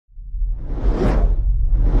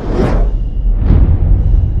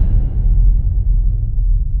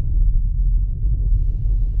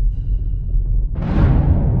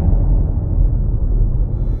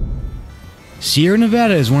Sierra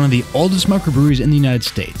Nevada is one of the oldest microbreweries in the United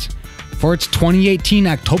States. For its 2018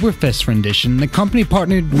 Oktoberfest rendition, the company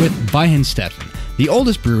partnered with Weihenstephan, the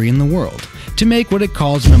oldest brewery in the world, to make what it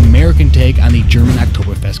calls an American take on the German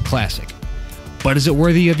Oktoberfest classic. But is it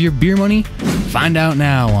worthy of your beer money? Find out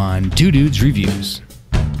now on Two Dudes Reviews.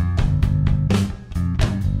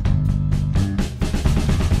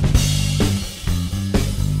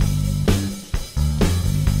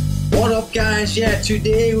 What up, guys? Yeah,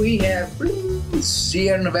 today we have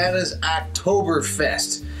Sierra Nevada's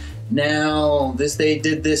Oktoberfest. Now, they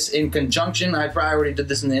did this in conjunction. I probably already did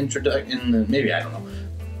this in the introduction. Maybe, I don't know.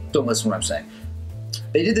 Don't listen to what I'm saying.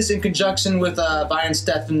 They did this in conjunction with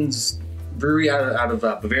Weihenstephan's brewery out of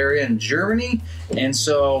Bavaria in Germany. And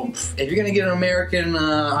so, if you're going to get an American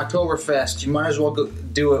Oktoberfest, you might as well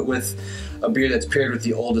do it with a beer that's paired with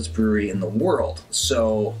the oldest brewery in the world.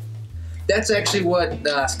 So, that's actually what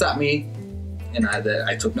stopped me, and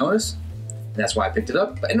I took notice. That's why I picked it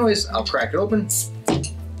up. But anyways, I'll crack it open.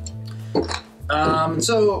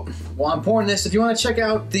 So while I'm pouring this, if you want to check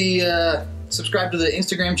out the subscribe to the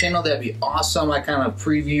Instagram channel, that'd be awesome. I kind of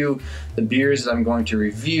preview the beers that I'm going to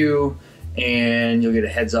review, and you'll get a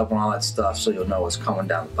heads up on all that stuff, so you'll know what's coming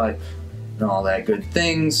down the pipe and all that good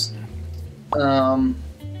things. As I'm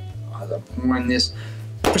pouring this,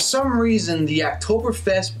 for some reason, the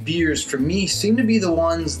Oktoberfest beers for me seem to be the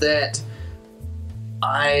ones that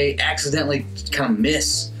I accidentally kind of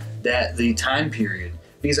miss the time period.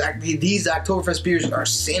 Because these Oktoberfest beers are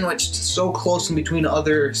sandwiched so close in between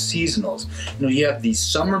other seasonals. You know, you have these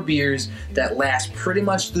summer beers that last pretty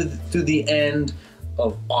much through the end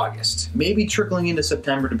of August, maybe trickling into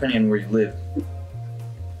September, depending on where you live.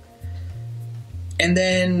 And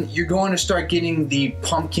then you're going to start getting the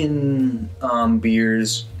pumpkin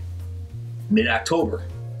beers mid-October,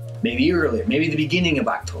 maybe earlier, maybe the beginning of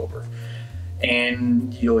October.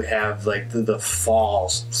 And you'll have like the fall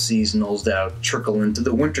seasonals that trickle into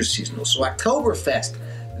the winter seasonals. So Oktoberfest,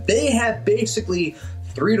 they have basically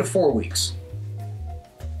 3 to 4 weeks.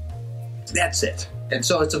 That's it. And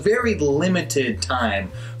so it's a very limited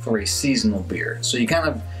time for a seasonal beer. So you kind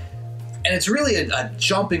of, and it's really a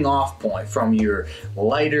jumping off point from your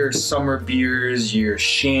lighter summer beers, your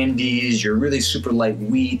shandies, your really super light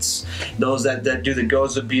wheats, those that do the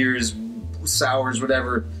Goza beers, sours,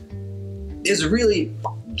 whatever. Is a really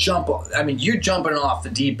jump. I mean, you're jumping off the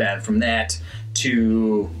deep end from that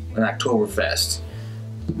to an Oktoberfest.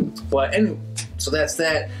 But anyway, so that's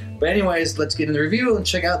that. But anyways, let's get in the review and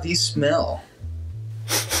check out the smell.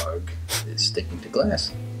 Mug is sticking to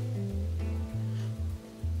glass.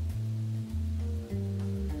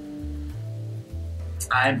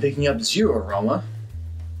 I'm picking up zero aroma.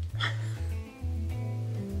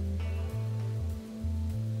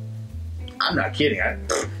 I'm not kidding.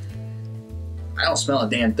 I don't smell a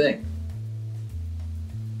damn thing.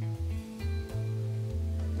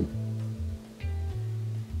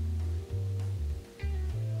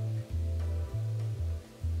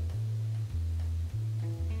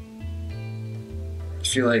 I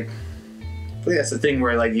feel like that's the thing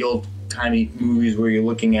where like the old timey movies where you're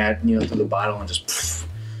looking at, you know, through the bottle and just poof.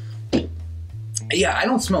 Yeah, I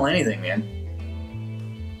don't smell anything, man.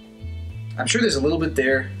 I'm sure there's a little bit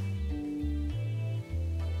there.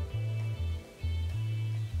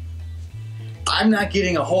 I'm not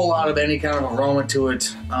getting a whole lot of any kind of aroma to it,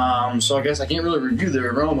 so I guess I can't really review the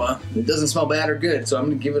aroma. It doesn't smell bad or good, so I'm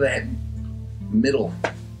going to give it a middle.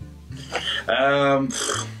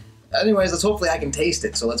 Anyways, hopefully I can taste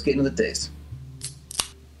it, so let's get into the taste.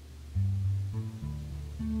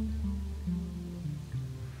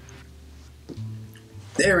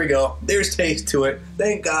 There we go. There's taste to it.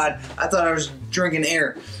 Thank God. I thought I was drinking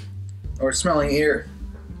air, or smelling air.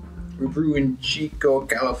 We're brewing in Chico,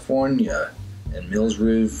 California, and Mills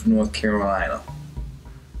River, North Carolina.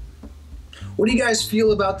 What do you guys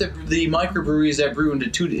feel about the microbreweries that brew in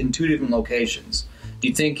two different locations? Do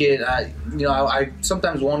you think it? You know, I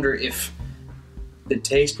sometimes wonder if the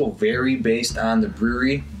taste will vary based on the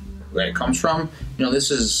brewery where it comes from. You know,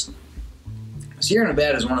 Sierra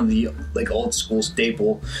Nevada is one of the like old school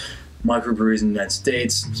staple microbreweries in the United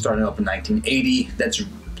States, starting up in 1980. That's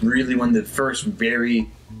really when the first the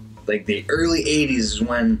early 80s is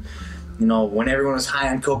when, you know, when everyone was high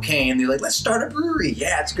on cocaine, they're like, let's start a brewery.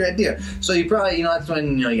 Yeah, it's a good idea. So you probably, you know, that's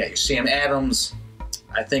when, you know, you got your Sam Adams.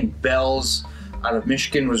 I think Bell's out of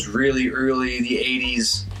Michigan was really early, the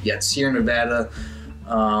 80s. You had Sierra Nevada.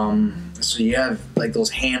 So you have like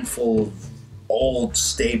those handful of old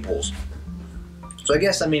staples. So I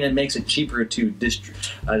guess, I mean, it makes it cheaper to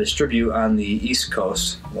distribute on the East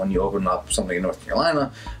Coast when you open up something in North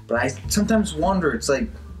Carolina. But I sometimes wonder, it's like,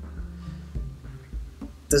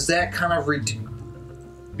 does that kind of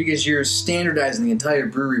because you're standardizing the entire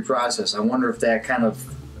brewery process, I wonder if that kind of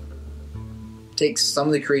takes some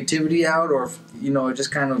of the creativity out, or if, you know, it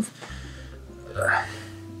just kind of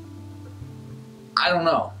I don't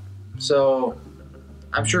know. So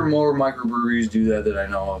I'm sure more microbreweries do that I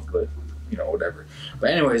know of, but you know, whatever.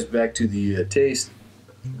 But anyways, back to the taste.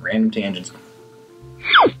 Random tangents.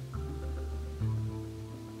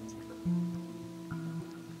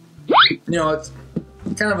 You know, it's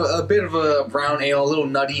kind of a bit of a brown ale, a little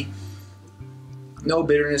nutty. No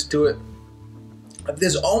bitterness to it.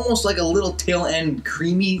 There's almost like a little tail end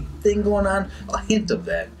creamy thing going on. A hint of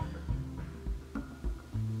that.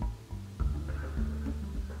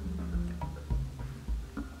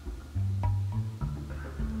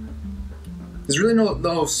 There's really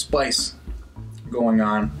no spice going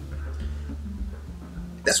on.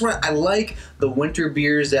 That's what I like, the winter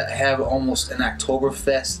beers that have almost an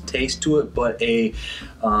Oktoberfest taste to it, but a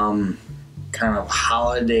kind of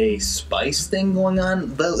holiday spice thing going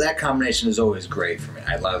on. That combination is always great for me.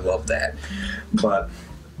 I love that. But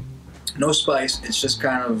no spice. It's just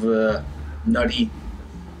kind of nutty.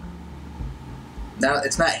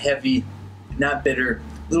 It's not heavy, not bitter.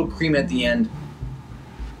 A little cream at the end.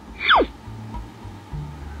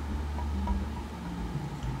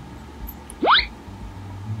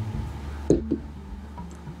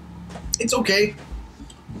 It's okay.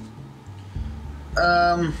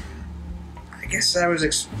 I guess I'm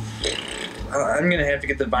gonna have to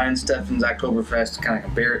get the Weihenstephan's Oktoberfest to kind of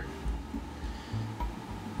compare it.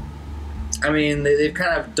 I mean, they've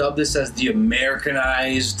kind of dubbed this as the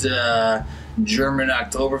Americanized German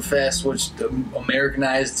Oktoberfest, which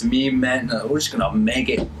Americanized to me meant we're just gonna make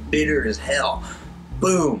it bitter as hell.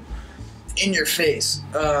 Boom. In your face.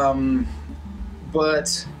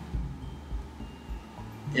 But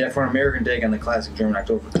yeah, for an American take on the classic German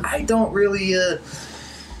Oktoberfest, I don't really, I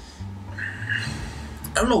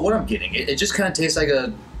don't know what I'm getting. It just kind of tastes like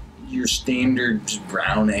your standard just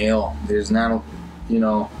brown ale. There's not, you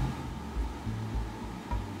know,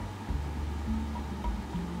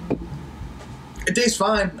 it tastes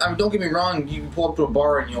fine. I mean, don't get me wrong. You can pull up to a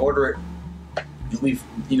bar and you order it.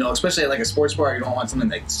 You know, especially at like a sports bar, you don't want something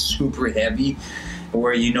like super heavy,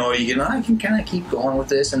 where you know I can kind of keep going with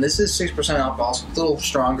this. And this is 6% alcohol, so it's a little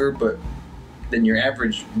stronger, but than your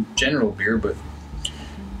average general beer. But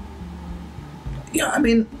yeah, I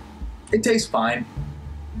mean, it tastes fine.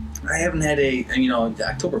 I haven't had the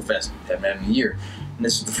Oktoberfest I haven't had in a year, and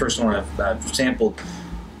this is the first one I've sampled.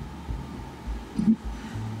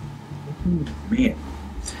 Man,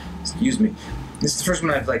 excuse me. This is the first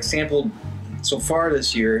one I've sampled so far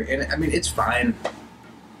this year, and I mean, it's fine.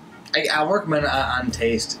 I'll recommend it on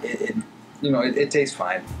taste. It tastes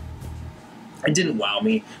fine. It didn't wow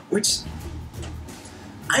me, which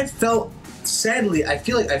I felt. Sadly, I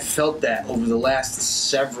feel like I felt that over the last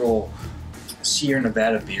several Sierra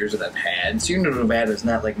Nevada beers that I've had. Sierra Nevada is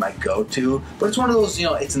not like my go-to, but it's one of those.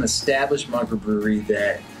 It's an established microbrewery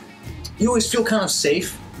that you always feel kind of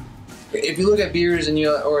safe. If you look at beers and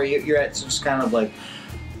you're at just kind of like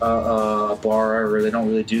a bar where they don't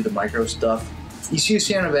really do the micro stuff. You see a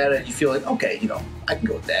Sierra Nevada, you feel like, okay, I can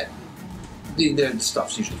go with that. The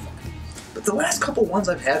stuff's usually fine. But the last couple ones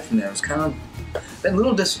I've had from them, kind of been a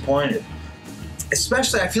little disappointed.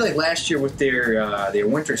 Especially, I feel like last year with their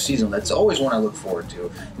winter season, that's always one I look forward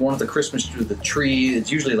to. The one with the Christmas tree, the tree.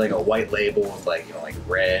 It's usually like a white label with like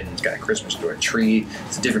red, and it's got a Christmas tree, a tree.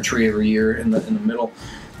 It's a different tree every year in the middle.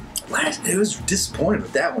 It was disappointed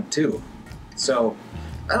with that one too. So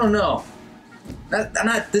I don't know. I'm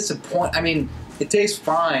not disappointed. I mean, it tastes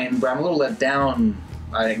fine, but I'm a little let down.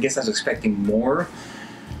 I guess I was expecting more.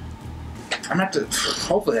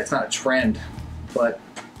 Hopefully that's not a trend, but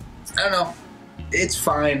I don't know. It's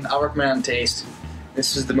fine. I'll recommend it on taste.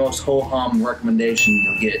 This is the most ho-hum recommendation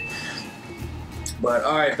you'll get. But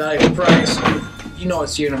alright, value for price. You know what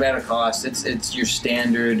Sierra Nevada costs. It's your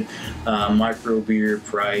standard micro beer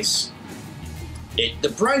price. The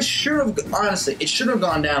price should have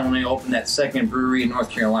gone down when they opened that second brewery in North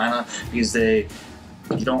Carolina, because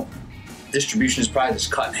distribution is probably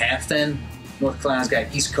just cut in half then. North Carolina's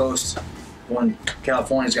got East Coast,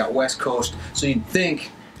 California's got West Coast. So you'd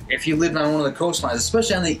think if you lived on one of the coastlines,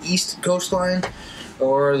 especially on the East coastline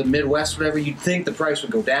or the Midwest, whatever, you'd think the price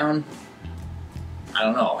would go down. I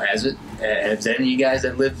don't know. Has it? Has any of you guys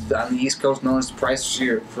that live on the East Coast noticed the price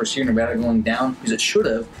for Sierra Nevada going down? Because it should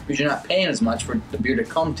have, because you're not paying as much for the beer to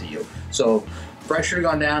come to you. So, price should have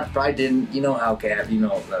gone down. It probably didn't. You know how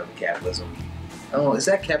capitalism. I don't know. Is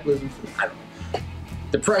that capitalism? I don't know.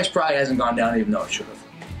 The price probably hasn't gone down, even though it should have.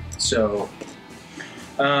 So,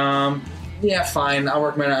 yeah, fine. I'll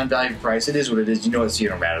recommend it on value price. It is what it is. You know what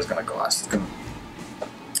Sierra Nevada is going to cost.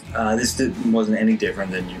 This wasn't any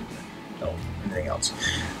different than anything else.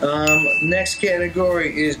 Next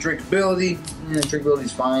category is drinkability. Drinkability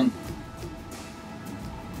is fine.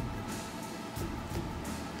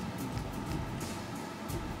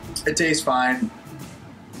 It tastes fine.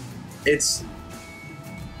 It's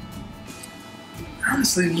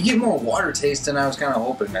honestly, you get more water taste than I was kind of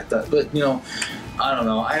hoping. I thought, but you know, I don't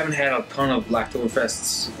know. I haven't had a ton of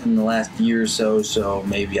Oktoberfests in the last year or so, so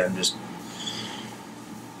maybe I'm just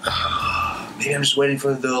waiting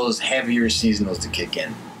for those heavier seasonals to kick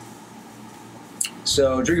in.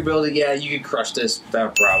 So drinkability, yeah, you could crush this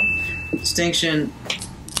without a problem. Distinction,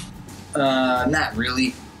 not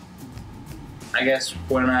really. I guess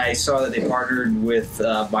when I saw that they partnered with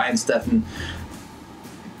Weihenstephan,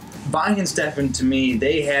 to me,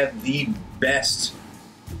 they have the best,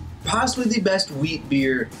 possibly the best wheat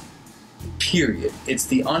beer, period. It's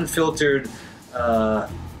the unfiltered, I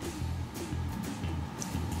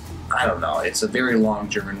don't know, it's a very long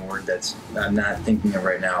German word that's I'm not thinking of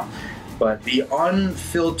right now, but the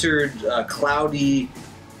unfiltered, cloudy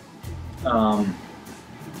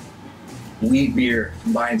wheat beer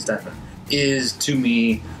from Weihenstephan is, to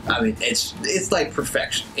me, I mean, it's like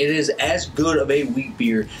perfection. It is as good of a wheat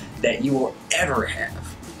beer that you will ever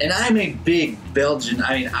have. And I'm a big Belgian,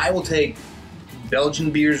 I mean, I will take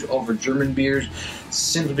Belgian beers over German beers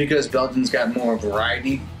simply because Belgian's got more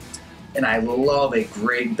variety, and I love a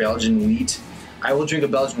great Belgian wheat. I will drink a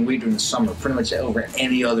Belgian wheat during the summer pretty much over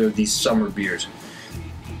any other of these summer beers.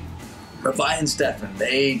 But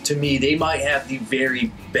Weihenstephan, to me, they might have the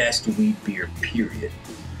very best wheat beer, period.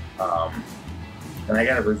 And I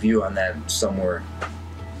got a review on that somewhere.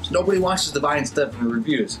 So nobody watches the Weihenstephan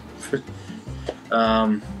reviews.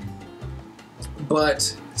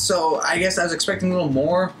 But, so I guess I was expecting a little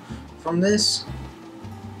more from this.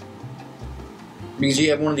 Because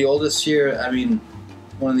you have one of the oldest here, I mean,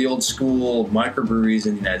 one of the old school microbreweries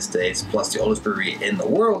in the United States, plus the oldest brewery in the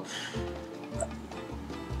world.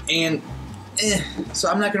 And so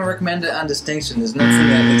I'm not going to recommend it on distinction. There's nothing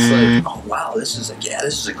that it's like, oh wow, this is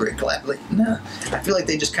a great collab. Like, nah, I feel like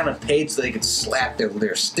they just kind of paid so they could slap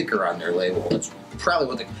their sticker on their label. That's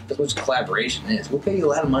probably what collaboration is. We'll pay you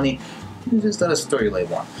a lot of money, you just let us throw your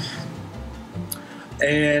label on.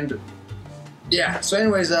 And yeah, so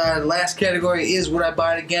anyways, the last category is would I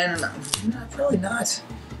buy it again? No, probably not.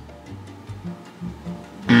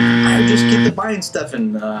 I would just get the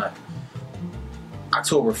Weihenstephan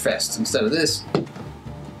Oktoberfest instead of this.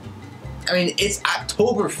 I mean, it's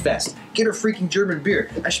Oktoberfest. Get a freaking German beer.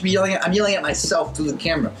 I'm yelling at myself through the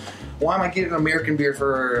camera. Why am I getting an American beer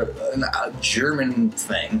for a German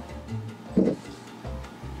thing?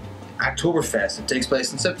 Oktoberfest, it takes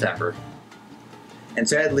place in September. And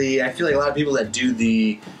sadly, I feel like a lot of people that do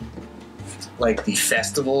the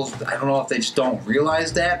festivals, I don't know if they just don't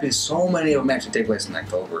realize that, because so many of them actually take place in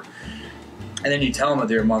October. And then you tell them that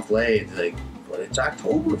they're a month late, they're like, but it's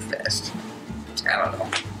Oktoberfest. I don't know.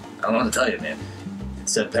 I don't know what to tell you, man.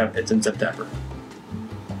 It's September. It's in September.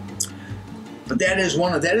 But that is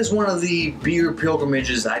one of the beer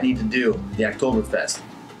pilgrimages I need to do. The Oktoberfest.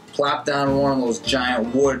 Plop down on one of those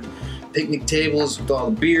giant wood picnic tables with all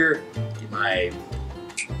the beer. Get my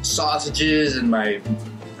sausages and my.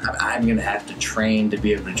 I'm gonna have to train to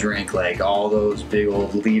be able to drink like all those big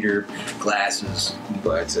old liter glasses,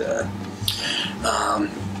 but.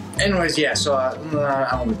 Anyways, yeah, so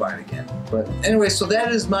I won't be buying it again. But anyways, so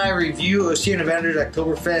that is my review of Sierra Nevada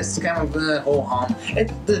Oktoberfest. It's kind of the whole hum.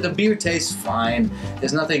 The beer tastes fine.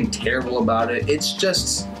 There's nothing terrible about it. It's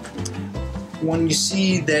just when you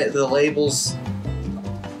see that the labels,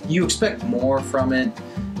 you expect more from it.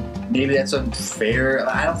 Maybe that's unfair.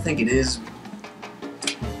 I don't think it is.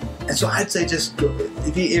 And so I'd say just go,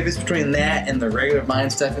 if it's between that and the regular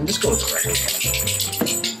Weihenstephan, just go with the regular one.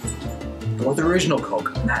 Go with the original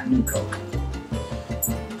Coke, not new Coke.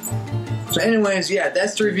 So anyways, yeah,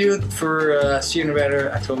 that's the review for Sierra Nevada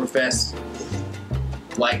Oktoberfest.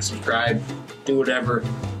 Like, subscribe, do whatever.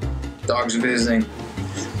 Dogs are visiting.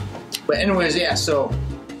 But anyways, yeah, so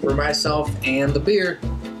for myself and the beer,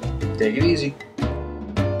 take it easy.